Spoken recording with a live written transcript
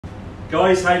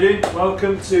Guys, how you doing?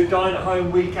 Welcome to Dine at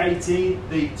Home Week 18,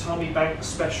 the Tommy Banks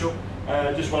special.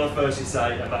 Just want to firstly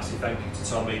say a massive thank you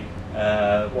to Tommy.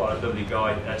 What a lovely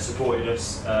guy, supported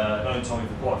us, known Tommy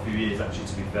for quite a few years actually,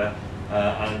 to be fair.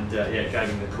 Yeah, gave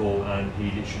him the call and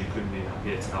he literally couldn't be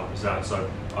happier to help us out.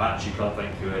 So I actually can't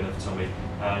thank you enough, Tommy.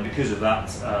 And because of that,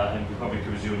 and probably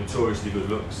because you're notoriously good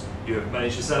looks, you have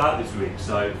managed to sell out this week.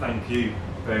 So thank you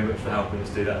very much for helping us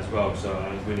do that as well. So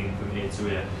I was winning from ear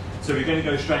to ear. So we're going to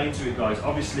go straight into it, guys.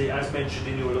 Obviously, as mentioned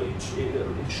in your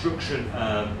instruction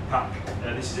pack,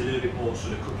 this is a little bit more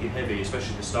sort of cooking heavy,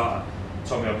 especially the starter.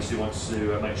 Tommy obviously wants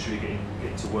to make sure you're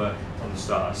getting to work on the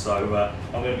starter. So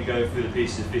I'm going to be going through the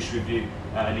pieces of fish with you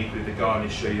and equally the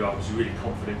garnish, show you I was really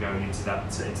confident going into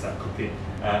that cooking.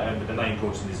 But the main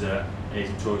portion is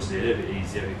notoriously a little bit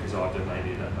easier because I've done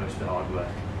mainly most of the hard work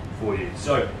for you.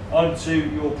 So on to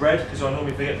your bread, because I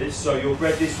normally forget this. So your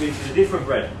bread this week is a different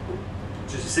bread.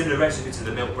 Just a similar recipe to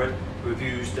the milk bread. We've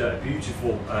used a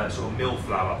beautiful sort of mill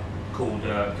flour called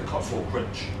the Cotswold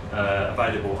Crunch,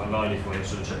 available online if you want to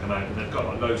sort of check them out. And they've got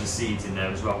like loads of seeds in there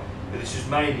as well. But this is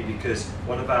mainly because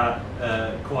one of our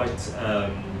quite,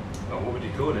 what would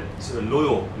you call it, sort of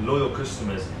loyal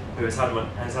customers who has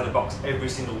had a box every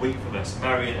single week from us,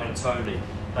 Marion and Tony.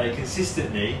 They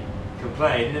consistently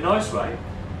complain in a nice way.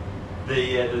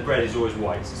 The bread is always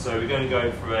white, so we're going to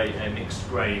go for a mixed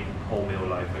grain wholemeal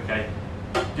loaf. Okay.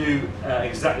 Do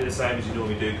exactly the same as you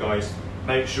normally do, guys.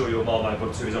 Make sure your Marmite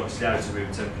butter is obviously out of room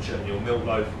temperature, and your milk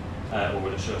loaf,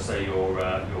 or should I say your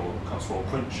Cotswold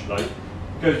Crunch loaf,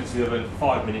 goes into the oven for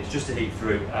 5 minutes just to heat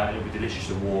through, and it'll be delicious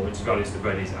and warm. And to be honest, the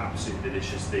bread is absolutely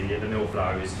delicious. The mill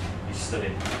flour is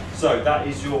stunning. So that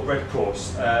is your bread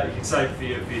course. You can save for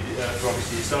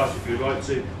obviously your starter if you'd like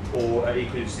to, or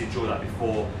equally just enjoy that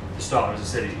before the starter. As I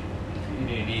said, you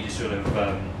need to sort of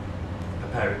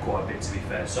prepare it quite a bit, to be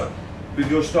fair. So with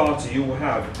your starter, you will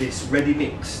have this ready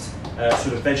mixed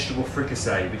sort of vegetable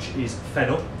fricassee, which is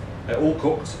fennel, all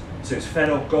cooked. So it's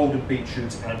fennel, golden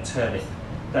beetroot and turnip.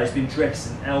 That has been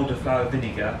dressed in elderflower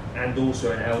vinegar and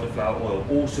also in elderflower oil,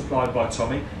 all supplied by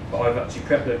Tommy, but I've actually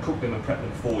cooked them and prepped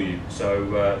them for you. So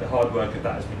the hard work of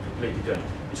that has been completely done.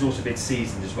 It's also been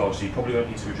seasoned as well, so you probably won't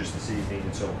need to adjust the seasoning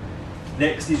at all.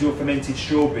 Next is your fermented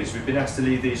strawberries. We've been asked to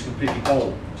leave these completely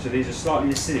whole. So these are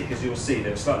slightly acidic, as you'll see.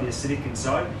 They're slightly acidic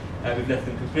inside. We've left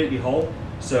them completely whole.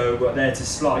 So we're there to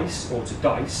slice or to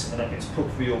dice, and that gets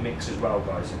put through your mix as well,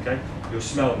 guys, okay? You'll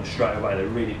smell them straight away. They're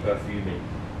really perfumey.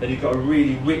 Then you've got a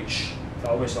really rich,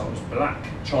 almost black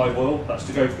chive oil. That's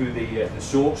to go through the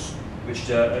sauce, which is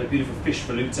a beautiful fish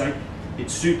velouté.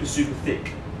 It's super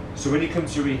thick. So when you come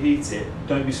to reheat it,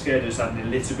 don't be scared of just adding a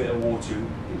little bit of water.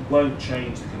 It won't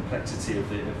change the complexity of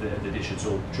the dish at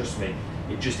all. Trust me,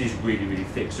 it just is really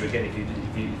thick. So again,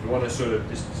 if you want to sort of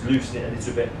just loosen it a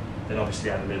little bit, then obviously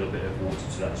add a little bit of water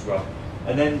to that as well.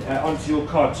 And then onto your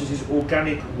cod. So this is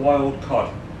organic wild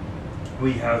cod.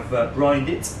 We have brined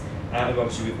it, and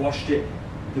obviously we've washed it.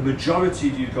 The majority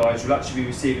of you guys will actually be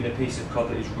receiving a piece of cod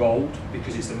that is rolled,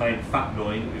 because it's the main fat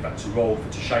loin that we've had to roll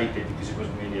to shape it, because it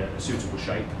wasn't really a suitable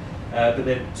shape. But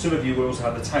then some of you will also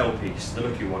have the tail piece, the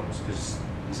lucky ones, because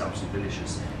it's absolutely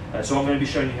delicious. So I'm going to be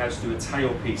showing you how to do a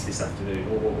tail piece this afternoon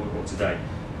or today.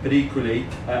 But equally,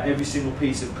 every single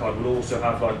piece of cod will also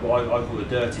have like what I call the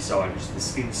dirty side, which is the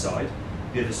skin side.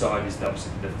 The other side is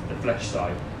obviously the flesh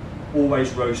side.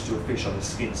 Always roast your fish on the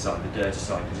skin side, the dirty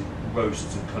side, because it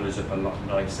roasts and colours up a lot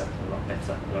nicer, a lot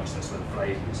better, nicer sort of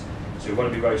flavours. So you want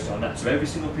to be roasted on that. So every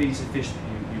single piece of fish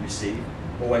that you receive,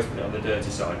 always put it on the dirty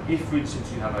side. If, for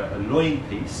instance, you have a loin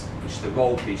piece, which is the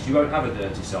roll piece, you won't have a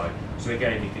dirty side. So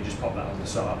again, you can just pop that on the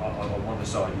side, on one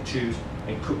side. You choose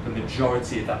and cook the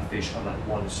majority of that fish on that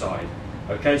one side.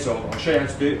 Okay, so I'll show you how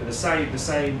to do it. But the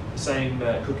same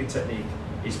cooking technique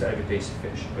is for every piece of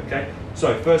fish. Okay.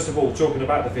 So first of all, talking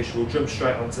about the fish, we'll jump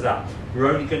straight onto that.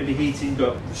 We're only going to be heating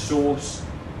up the sauce,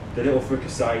 the little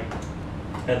fricassee,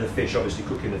 and the fish. Obviously,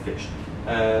 cooking the fish.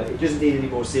 It doesn't need any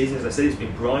more seasoning. As I said, it's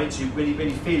been brined, so you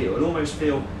really feel it. It'll almost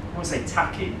feel, I won't say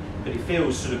tacky, but it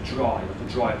feels sort of dry, like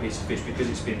a dry piece of fish, because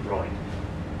it's been brined.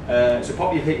 So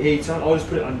pop your heat on. I'll just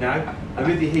put it on now. And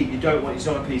with the heat, you don't want, it's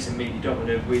not a piece of meat, you don't want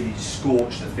to really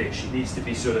scorch the fish. It needs to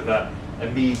be sort of a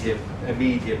medium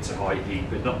to high heat,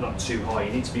 but not too high.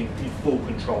 You need to be in full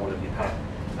control of your pan,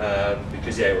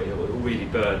 because yeah, it will really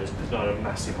burn. There's not a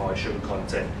massive high sugar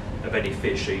content of any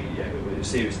fish, so it will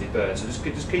seriously burn. So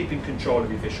just keep in control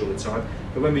of your fish all the time.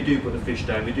 But when we do put the fish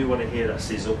down, we do want to hear that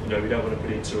sizzle. You know, we don't want to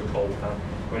put it into a cold pan.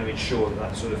 We want to ensure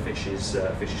that sort of fish is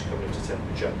coming up to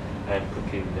temperature and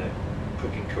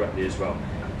cooking correctly as well.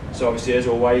 So obviously, as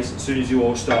always, as soon as your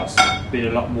oil starts being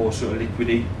a lot more sort of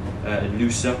liquidy and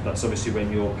looser, that's obviously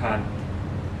when your pan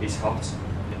is hot.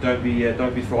 don't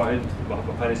be frightened. My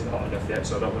pan isn't hot enough yet,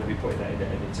 so I don't want to be putting that in at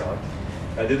any time.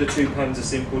 The other two pans are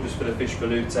simple, just for the fish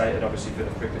velouté and obviously for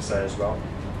the fricassee as well.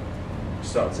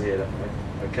 Start to hear that, mate.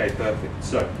 Okay, perfect.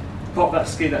 So pop that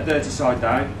skin, that dirty side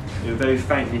down. You'll very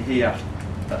faintly hear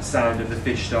that sound of the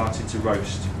fish starting to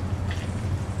roast.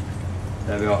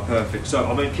 There we are, perfect. So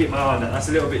I'm going to keep my eye on that. That's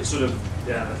a little bit sort of,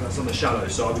 yeah, that's on the shallow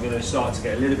side. We're going to start to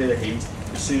get a little bit of heat.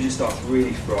 As soon as it starts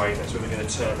really frying, that's when we're going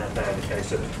to turn that down. Okay,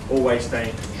 so always stay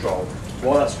in control.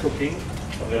 While that's cooking,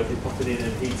 I'm going to be popping in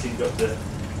and heating up the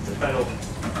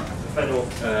fennel,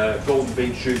 golden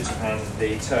beetroot and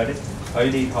the turnip. I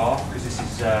only need half because this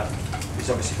is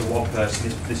obviously for one person,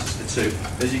 this is for two.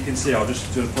 As you can see, I'll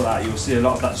just sort of put that, you'll see a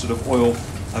lot of that sort of oil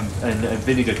and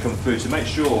vinegar come through. So make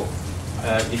sure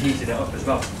you're heating it up as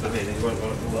well. I mean, you want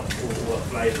all that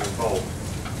flavour involved.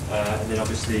 And then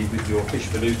obviously with your fish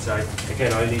velouté,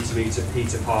 again, I need to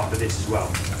heat up half of this as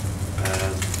well.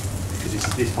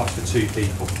 Because this pot's for two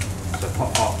people. So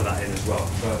pop half of that in as well.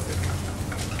 Perfect.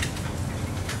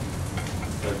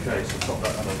 Okay, so pop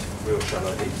that on a real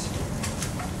shallow heat.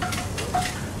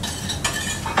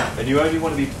 And you only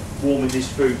want to be warming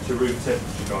this food to room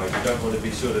temperature, guys. You don't want to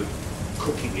be sort of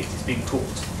cooking it. It's been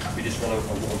cooked. We just want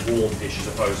a warm dish as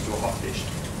opposed to a hot dish.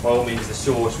 By all means, the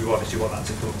sauce, we obviously want that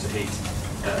to cook to heat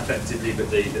effectively, but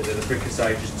the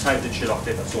fricassee, just take the chill off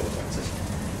it, that's all that matters.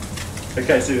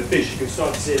 Okay, so the fish, you can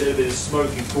start to see a little bit of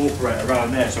smoke incorporate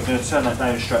around there, so I'm going to turn that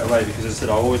down straight away because, as I said,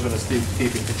 I always want to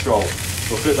keep in control.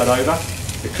 So I'll flip that over.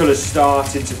 The colour's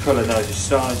starting to colour now, it's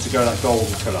starting to go that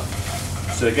golden colour.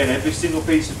 So again, every single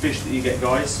piece of fish that you get,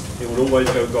 guys, it will always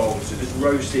go golden. So just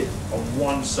roast it on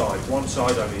one side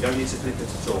only. You don't need to flip it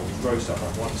at all. Just roast it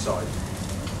on one side.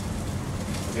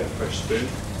 I'll get a fresh spoon.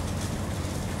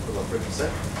 Put my fricassee.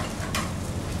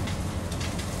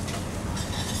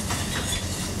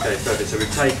 Okay, perfect. So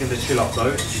we've taken the chill off though,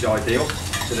 which is ideal.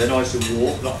 So they're nice and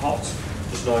warm, not hot,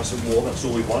 just nice and warm. That's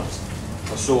all we want.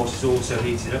 Our sauce is also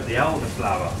heated up. The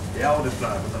elderflower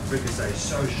with the fricassee is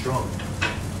so strong.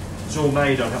 It's all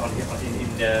made in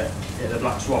the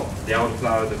Black Swan. The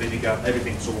elderflower, the vinegar,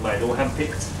 everything's all made, all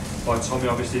hand-picked by Tommy.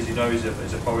 Obviously, as you know, is a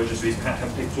forager, so he's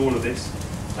hand-picked all of this,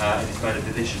 and he's made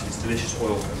this delicious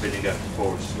oil and vinegar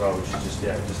for us as well, which is just,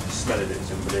 yeah, just the smell of it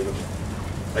is unbelievable.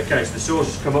 Okay, so the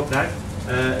sauce has come up now.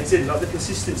 It's in like the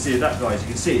consistency of that, guys. You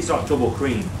can see it's like double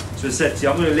cream. So as I said, see,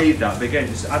 I'm going to leave that, but again,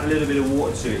 just add a little bit of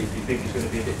water to it if you think it's going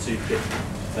to be a bit too thick.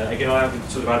 Again, I haven't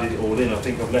sort of added it all in. I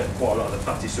think I've left quite a lot of the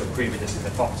fatty sort of creaminess in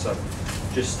the pot, so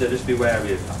just be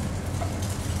wary of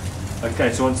that.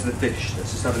 Okay, so onto the fish.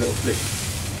 Let's just have a little flick.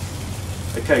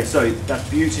 Okay, so that's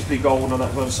beautifully golden on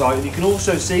that one side, and you can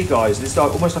also see, guys, it's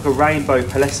like almost like a rainbow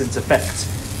pearlescent effect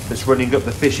that's running up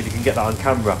the fish. If you can get that on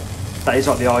camera, that is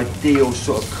like the ideal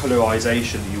sort of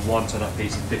colorization that you want on that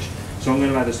piece of fish. So I'm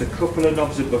going to add just a couple of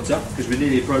knobs of butter because we're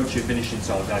nearly approaching finishing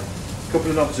time now. A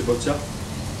couple of knobs of butter.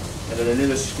 And then a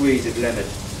little squeeze of lemon.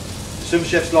 Some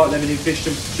chefs like lemon in fish,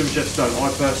 some chefs don't.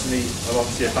 I personally am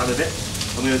obviously a fan of it.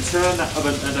 I'm going to turn that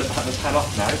oven and the pan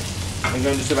off now. I'm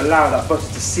going to sort of allow that butter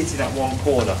to sit in that one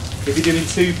corner. If you're doing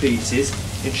two pieces,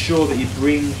 ensure that you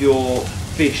bring your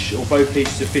fish or both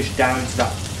pieces of fish down to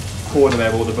that corner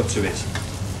where all the butter is.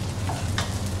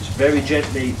 Just very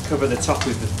gently cover the top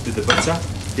with the butter.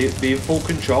 Be in full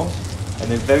control, and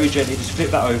then very gently just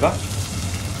flip that over.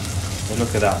 And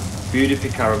look at that. Beautifully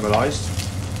caramelised,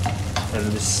 and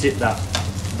then just sit that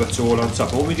butter all on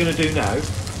top. What we're going to do now is,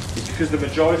 because the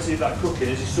majority of that cooking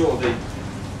is sort of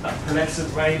that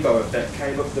pearlescent rainbow effect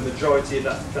came up the majority of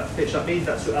that fish, that means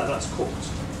that's cooked.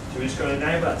 So we're just going to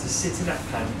enable that to sit in that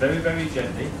pan very, very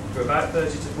gently for about 30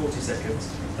 to 40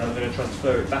 seconds, and I'm going to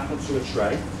transfer it back onto a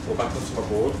tray or back onto my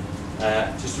board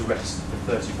just to rest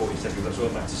for 30-40 seconds. That's all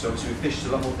that matters. So obviously fish is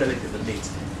a lot more delicate than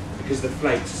meat. Because the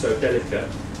flakes are so delicate,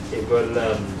 it will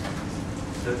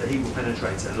the heat will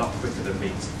penetrate it a lot quicker than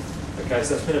meat. Okay,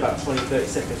 so that's been about 20-30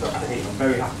 seconds off the heat. I'm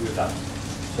very happy with that.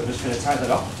 So I'm just going to take that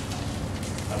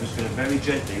off. I'm just going to very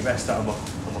gently rest that on my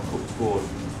cooked board,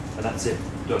 and that's it,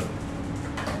 done.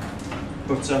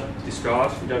 Butter,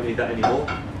 discard, you don't need that anymore.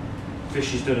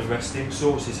 Fish is done and resting,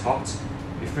 sauce is hot.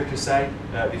 Your fricassee,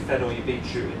 your fennel, your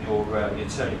beetroot and your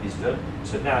turnip is done.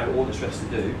 So now all that's left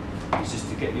to do is just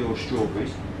to get your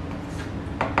strawberries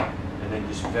and then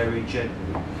just very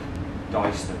gently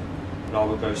dice them. And I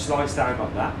will go slice down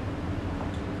like that,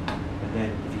 and then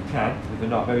if you can,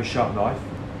 with a very sharp knife,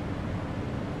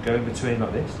 go in between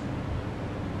like this,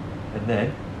 and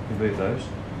then remove those,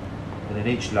 and then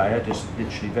each layer just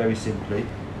literally very simply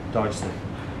dice them.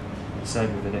 And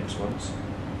same with the next ones.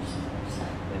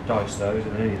 And dice those,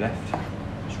 and then any left,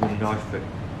 just really knife it.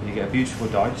 And you get a beautiful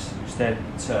dice, which then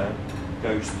in turn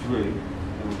goes through,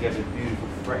 and we get a beautiful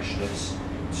freshness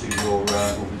to your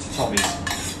to Tommy's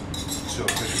sort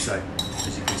of fricassee,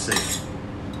 as you can see.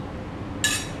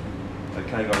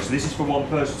 Okay, guys. So this is for one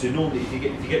person. So normally, if you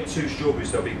get 2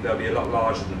 strawberries, they'll be a lot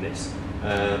larger than this.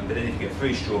 But then if you get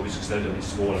 3 strawberries, because they're a little bit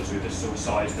smaller, so we just sort of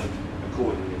size them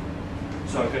accordingly.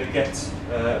 So I'm going to get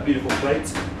a beautiful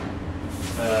plate.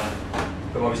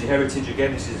 But obviously heritage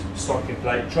again, this is stocking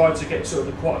plate. Try to get sort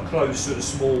of quite a close, sort of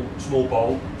small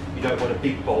bowl. You don't want a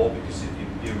big bowl because if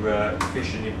you're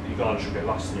fishing, your garnish will get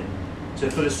lost in it. So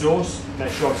for the sauce,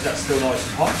 make sure that's still nice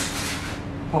and hot.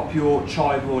 Pop your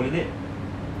chive oil in it,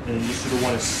 and then you sort of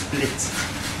want to split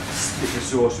the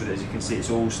sauce with it. As you can see, it's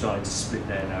all starting to split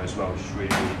there now as well, which is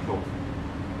really, really cool.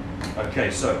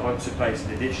 Okay, so onto plating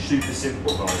the dish. Super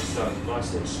simple, guys. So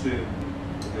nice little spoon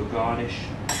of your garnish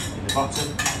in the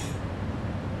bottom.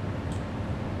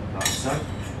 Like so.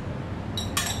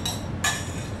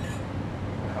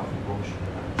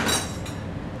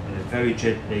 And then very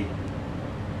gently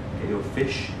get your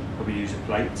fish. Probably use a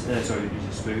plate, use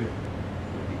a spoon,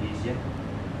 it'll be easier.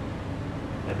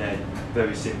 And then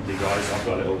very simply, guys, I've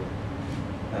got a little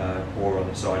pour on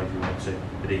the side if you want to,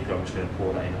 but equally I'm just going to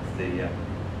pour that in off the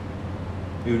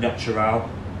au naturel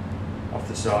off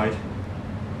the side.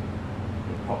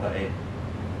 And pop that in.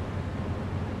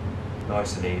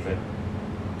 Nice and even.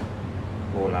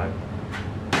 All out.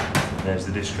 And there's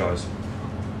the dish, guys.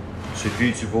 So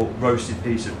beautiful roasted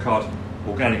piece of cod,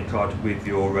 organic cod with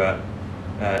your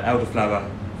elderflower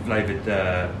flavoured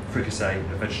fricassee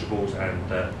of vegetables and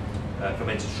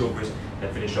fermented strawberries,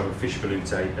 and finished off with fish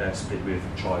velouté split with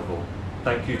chive oil.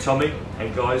 Thank you, Tommy,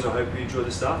 and guys, I hope you enjoy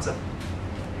the starter.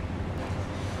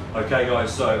 Okay,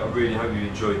 guys, so I really hope you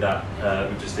enjoyed that.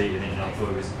 We've just eaten it and I thought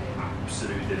it was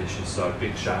absolutely delicious, so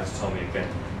big shout out to Tommy again.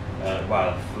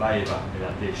 Wow, the flavour in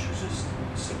that dish was just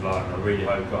sublime. I really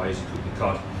hope, guys, you cooked the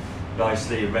cod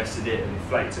nicely, rested it, and the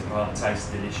flakes apart,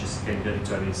 tasted delicious. Again, you don't need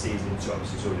to add any seasoning to it,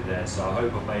 obviously it's already there, so I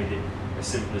hope I've made it as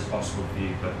simple as possible for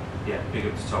you. But yeah, big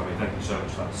up to Tommy, thank you so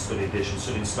much for that stunning dish and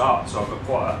stunning start. So I've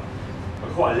got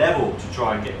quite a level to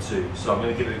try and get to, so I'm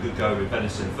going to give it a good go with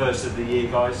venison. First of the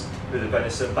year, guys, with the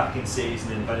venison, back in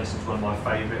season, and venison's one of my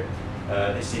favourite.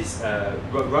 This is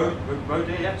roe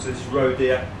deer, yeah? So this is roe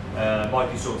deer.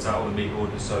 Mikey sorts out all the meat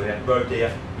orders, so yeah, roe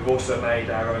deer. We've also made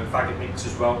our own faggot mix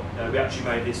as well. We actually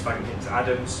made this faggot mix at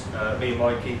Adams, me and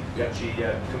Mikey. We actually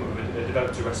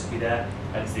developed a recipe there,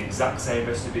 and it's the exact same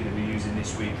recipe that we're using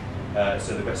this week.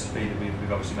 So the recipe that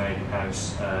we've obviously made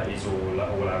in-house is all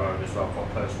our own as well,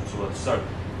 quite personal to us. So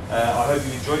I hope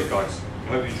you enjoy it, guys. I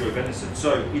hope you enjoy venison.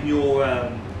 So in your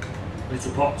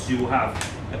little pots you will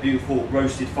have a beautiful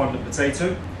roasted fondant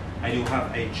potato, and you'll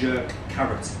have a jerk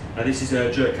carrot. Now this is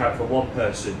a jerk carrot for one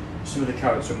person. Some of the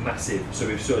carrots are massive, so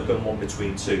we've sort of done one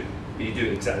between two. But you do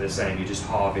it exactly the same, you just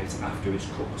halve it after it's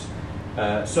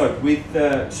cooked. So with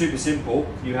super simple,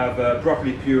 you have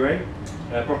broccoli puree,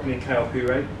 broccoli and kale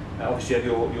puree. Obviously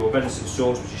you have your venison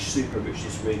sauce, which is super rich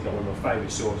this week, one of my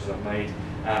favourite sauces I've made,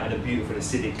 and a beautiful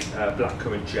acidic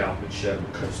blackcurrant gel, which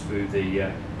cuts through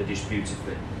the dish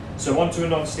beautifully. So onto a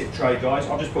non-stick tray, guys.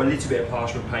 I'll just put a little bit of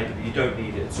parchment paper, but you don't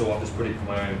need it at all. I'll just put it for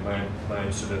my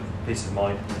own sort of peace of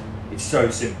mind. It's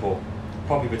so simple.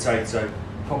 Pop your potato,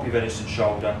 pop your venison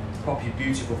shoulder, pop your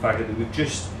beautiful faggot that we've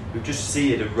just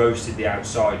seared and roasted the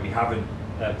outside. We haven't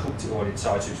cooked it all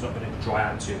inside, so it's not going to dry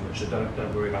out too much. So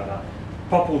don't worry about that.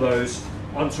 Pop all those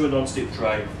onto a non-stick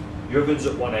tray. Your oven's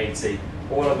at 180.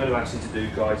 All I'm going to ask you to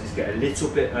do, guys, is get a little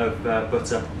bit of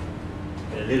butter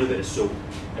and a little bit of salt,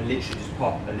 and literally just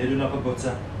pop a little knob of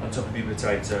butter on top of your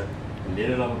potato, a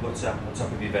little knob of butter on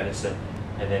top of your venison,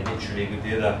 and then literally with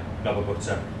the other knob of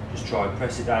butter, just try and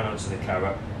press it down onto the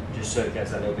carrot, just so it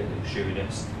gets that little bit of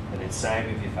chewiness, and then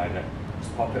same with your faggot,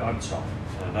 just pop it on top.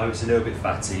 And I know it's a little bit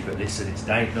fatty, but listen, it's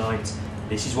date night.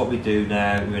 This is what we do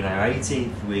now. We're in our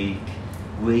 18th week.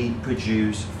 We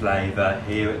produce flavour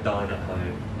here at Dine at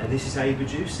Home, and this is how you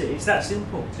produce it. It's that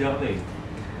simple, do you know what I mean?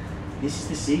 This is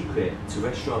the secret to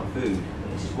restaurant food,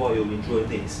 and this is why you'll enjoy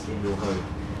this in your home.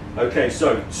 Okay,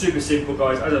 so super simple,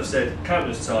 guys. As I've said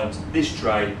countless times, this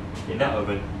tray in that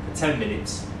oven for 10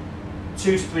 minutes,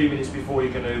 2 to 3 minutes before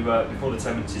you're going to before the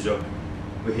 10 minutes is up.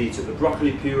 We heat up the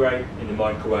broccoli puree in the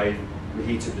microwave. We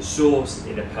heat up the sauce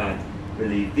in a pan. We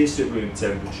leave this at room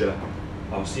temperature.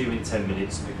 I'll see you in 10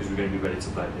 minutes because we're going to be ready to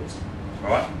plate this.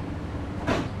 All right.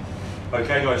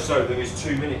 Okay, guys, so there is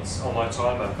 2 minutes on my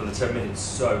timer for the 10 minutes.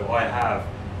 So I have,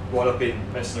 while I've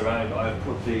been messing around, I've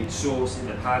put the sauce in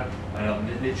the pan, and I'm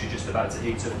literally just about to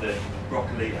heat up the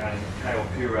broccoli and kale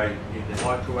puree in the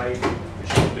microwave,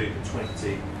 which I'll do for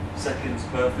 20 seconds,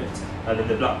 perfect. And then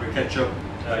the blackberry ketchup,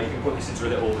 you can put this into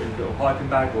a little piping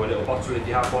bag or a little bottle if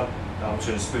you have one. I'm just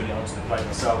going to spoon it onto the plate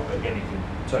myself, but again, you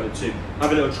can turn it to.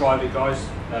 Have a little try of it, guys.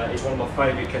 It's one of my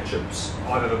favourite ketchups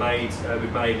I've ever made.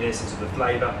 We've made in essence of the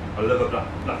flavour. I love a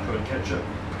blackcurrant ketchup,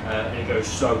 and it goes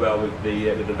so well with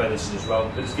the venison as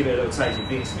well. But just give it a little taste. If you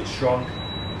think it's a bit strong,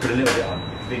 put a little bit on.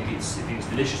 If you think it's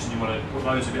delicious and you want to put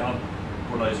loads of it on,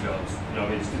 put loads of it on. You know what I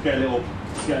mean? Just to get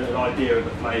a little idea of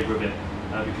the flavour of it,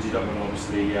 because you don't want to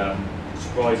obviously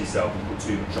surprise yourself and put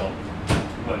too much on.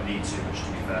 You won't need too much,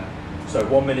 to be fair. So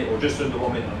 1 minute or just under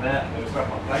 1 minute on there. I'm going to grab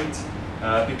my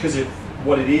plate. Because of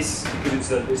what it is,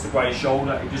 because it's the grey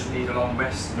shoulder, it doesn't need a long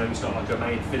rest. You know, it's not like a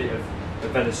main fillet of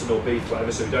venison or beef,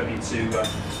 whatever. So we don't need to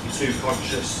be too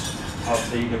conscious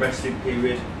of the resting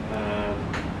period.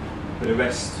 But the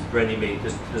rest for any meat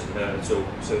doesn't hurt at all.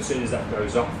 So as soon as that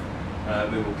goes off,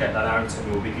 we will get that out and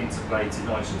we will begin to plate it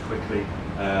nice and quickly.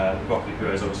 The broccoli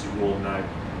puree is obviously warm now.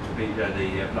 The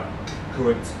black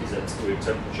currant is at room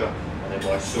temperature, and then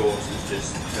my sauce is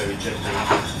just very gently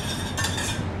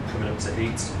coming up to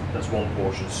heat. That's one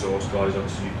portion of sauce, guys.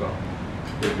 Obviously you've got a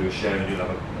bit of a share and you'll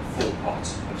have a full pot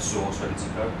of sauce ready to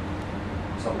go.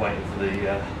 It's not waiting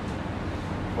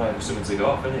for something to go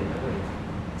off, isn't it?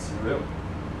 It's real.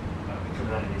 I'll be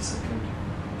coming out in a second.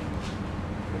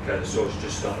 Okay, the sauce is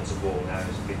just starting to boil now, as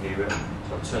you can hear it.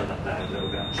 So I'll turn that down a little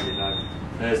bit actually now.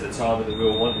 There's the time that the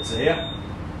real wanted to hear.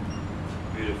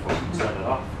 Beautiful. Turn it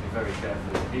off. Be very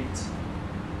careful of the heat.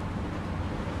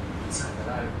 Turn it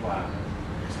out. Wow.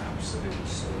 It's absolutely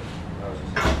solid.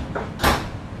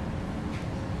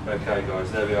 Okay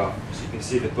guys, there we are. So you can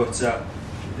see the butter.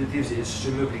 It gives it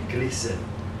such a lovely glisten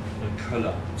and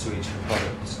colour to each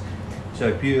product.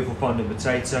 So beautiful fondant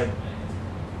potato.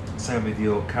 Same with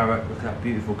your carrot. Look at that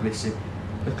beautiful glisten.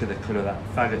 Look at the colour of that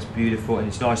fagot's beautiful, and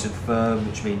it's nice and firm,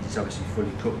 which means it's obviously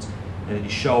fully cooked. And then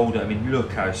your shoulder, I mean,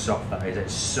 look how soft that is.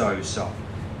 It's so soft.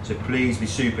 So please be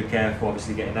super careful,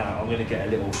 obviously getting that out. I'm going to get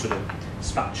a little sort of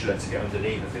spatula to get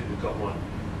underneath. I think we've got one.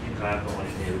 I think I have got one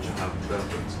in here, which I have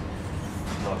perfect.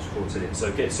 Nice quartered in.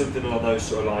 So get something along those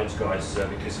sort of lines, guys,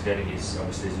 because again, it is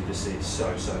obviously, as you can see, it's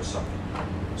so soft.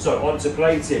 So on to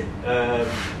plating.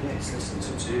 Yes, listen, it's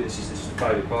up to you. This is the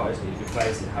favourite part, isn't it? You can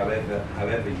plate it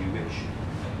however you wish.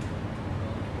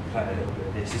 Plate a little bit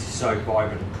of this. This is so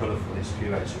vibrant and colourful, this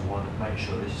puree, so we want to make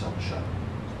sure this is on show.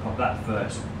 Pop that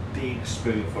first, big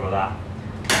spoonful of that.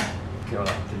 Get all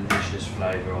that delicious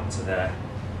flavour onto there.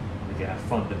 We get our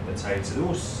fondant potato. They're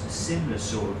all similar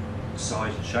sort of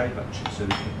size and shape actually, so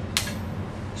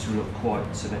this will look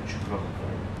quite symmetrical on the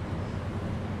plate.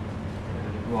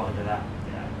 And right under that,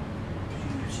 yeah,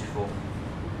 beautiful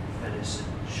venison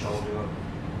shoulder up.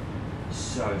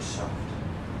 So soft.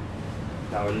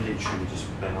 That will literally just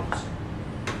bounce.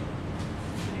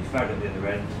 And you found at the other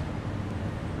end.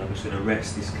 And I'm just going to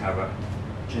rest this carrot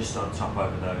just on top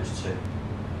over those two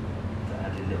to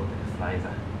add a little bit of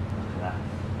flavour. Look at that.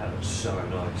 That looks so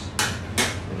nice.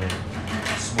 And then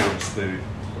a small spoon.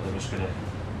 I'm just going to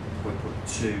put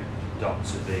 2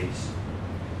 dots of these.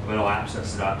 I mean, I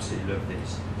absolutely love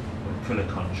these. The colour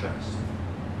contrast.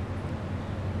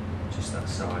 Just that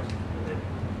side. And then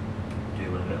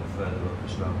do one a little further up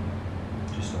as well.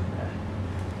 Just on there.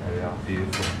 There we are,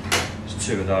 beautiful. There's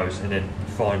 2 of those, and then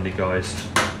finally, guys,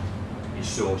 your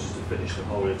sauce is to finish the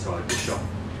whole entire dish off.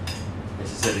 As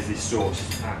I said, this sauce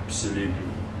is absolutely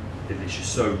delicious,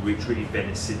 so rich, really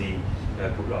venison-y.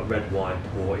 Put like red wine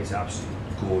port, it's absolutely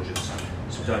gorgeous.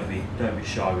 So don't be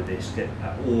shy with this. Get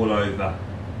that all over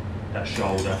that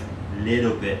shoulder, a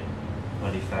little bit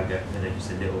on your faggot, and then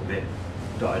just a little bit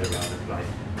dotted around the plate.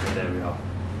 And there we are.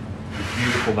 A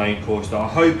beautiful main course that I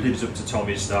hope lives up to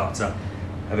Tommy's starter.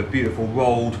 Have a beautiful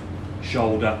rolled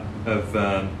shoulder of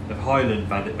Highland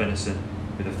venison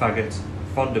with a faggot,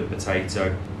 fondant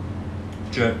potato,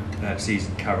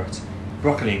 seasoned carrot,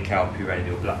 broccoli and cow puree, and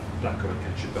your blackcurrant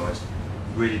ketchup, guys.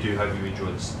 Really do hope you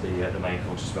enjoy the main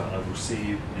course as well, and I will see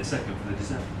you in a second for the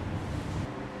dessert.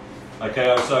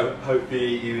 Okay, so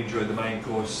hopefully you enjoyed the main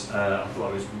course. I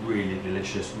thought it was really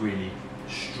delicious, really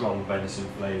strong venison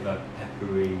flavour,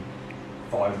 peppery,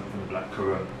 vibrant from the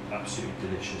blackcurrant, absolutely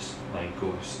delicious main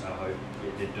course. I hope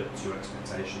it lived up to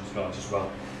expectations, guys, as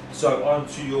well. So on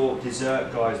to your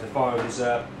dessert, guys, the final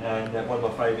dessert, and one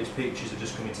of my favourites, peaches, have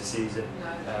just come into season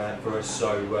for us.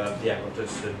 So yeah, I've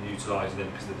just utilising them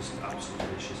because they're just absolutely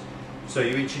delicious. So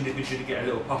you each individually get a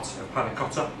little pot of panna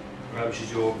cotta, which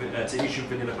is your Tahitian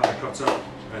vanilla panna cotta,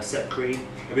 set cream.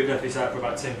 And we've left this out for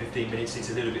about 10-15 minutes. It's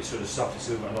a little bit sort of soft, it's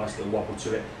got a nice little wobble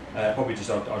to it. Probably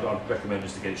just, I'd recommend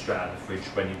just to get it straight out of the fridge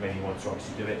when you want to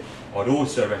obviously do it. I'd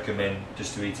also recommend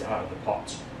just to eat it out of the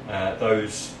pot.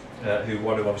 Those who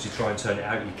want to obviously try and turn it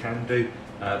out, you can do.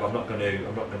 But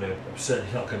I'm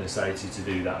certainly not going to say to you to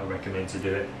do that. I recommend to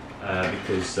do it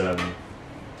because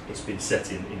it's been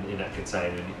set in that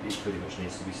container, and it pretty much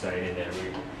needs to be staying in there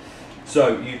really.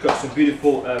 So you've got some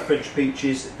beautiful French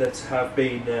peaches that have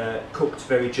been cooked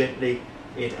very gently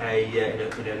in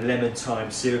a lemon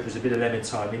thyme syrup. There's a bit of lemon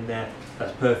thyme in there.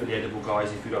 That's perfectly edible,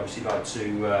 guys. If you'd obviously like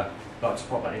to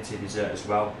pop that into your dessert as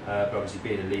well. But obviously,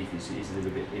 being a leaf, it is a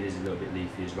little bit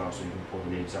leafy as well, so you can pull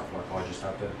the leaves off like I just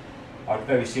have. But I'd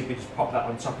very simply just pop that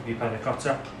on top of your panna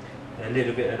cotta, and a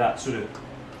little bit of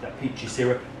that peachy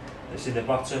syrup that's in the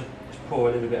bottom. Just pour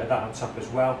a little bit of that on top as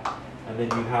well, and then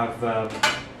you have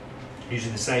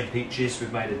using the same peaches,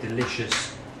 we've made a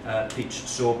delicious peach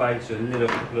sorbet, so a little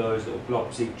couple of those little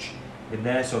blobs each in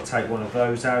there. So I'll take one of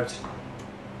those out,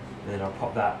 and then I'll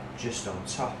pop that just on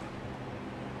top.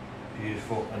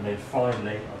 Beautiful. And then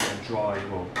finally, I've got a dry,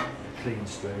 well, a clean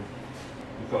spoon.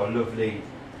 We've got a lovely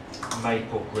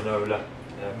maple granola,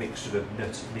 mixed with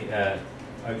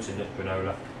oat and nut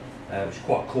granola, which is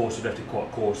quite coarse. We've left it quite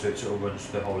coarse, so it sort of runs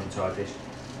the whole entire dish.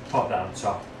 Pop that on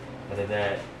top, and then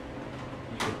there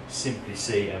you can simply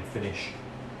see and finish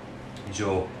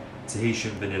your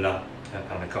Tahitian vanilla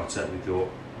panna cotta with your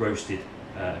roasted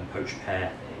and poached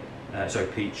pear,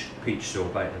 peach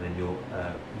sorbet, and then your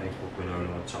maple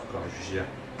granola on top, guys. Which is a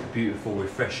beautiful,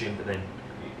 refreshing, but then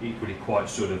equally quite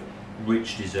sort of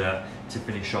rich dessert to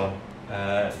finish on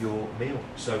your meal.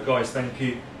 So, guys, thank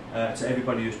you to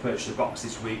everybody who's purchased a box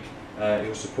this week.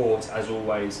 Your support, as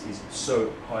always, is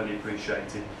so highly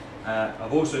appreciated.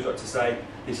 I've also got to say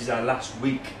this is our last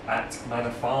week at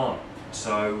Manor Farm.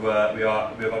 So we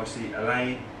have obviously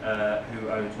Elaine, who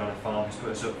owns Manor Farm, has put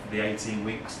us up for the 18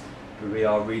 weeks, but we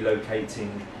are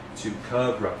relocating to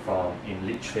Kerborough Farm in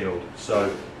Lichfield.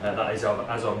 So that is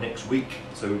as of next week.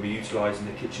 So we'll be utilising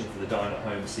the kitchen for the Dine at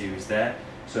Home series there.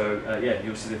 So yeah,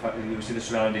 you'll see the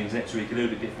surroundings next week, a little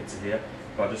bit different to here.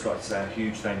 But I'd just like to say a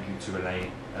huge thank you to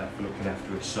Elaine for looking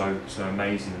after us so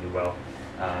amazingly well,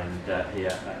 and here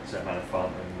at Manor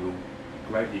Farm, and we'll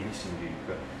greatly missing you.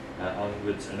 But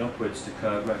onwards and upwards to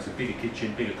Kerborough. It's a bigger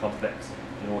kitchen, bigger complex,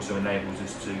 and also enables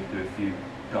us to do a few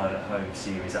Dine at Home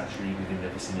series actually within the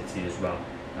vicinity as well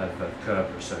of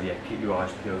Kerborough. So yeah, keep your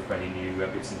eyes peeled for any new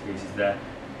bits and pieces there.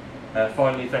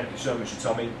 Finally, thank you so much to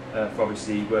Tommy for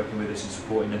obviously working with us and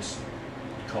supporting us.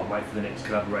 Can't wait for the next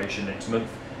collaboration next month.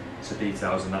 So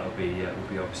details on that will be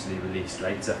obviously released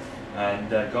later.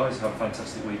 And guys, have a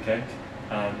fantastic weekend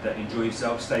and enjoy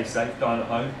yourself, stay safe, dine at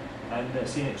home, and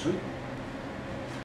see you next week.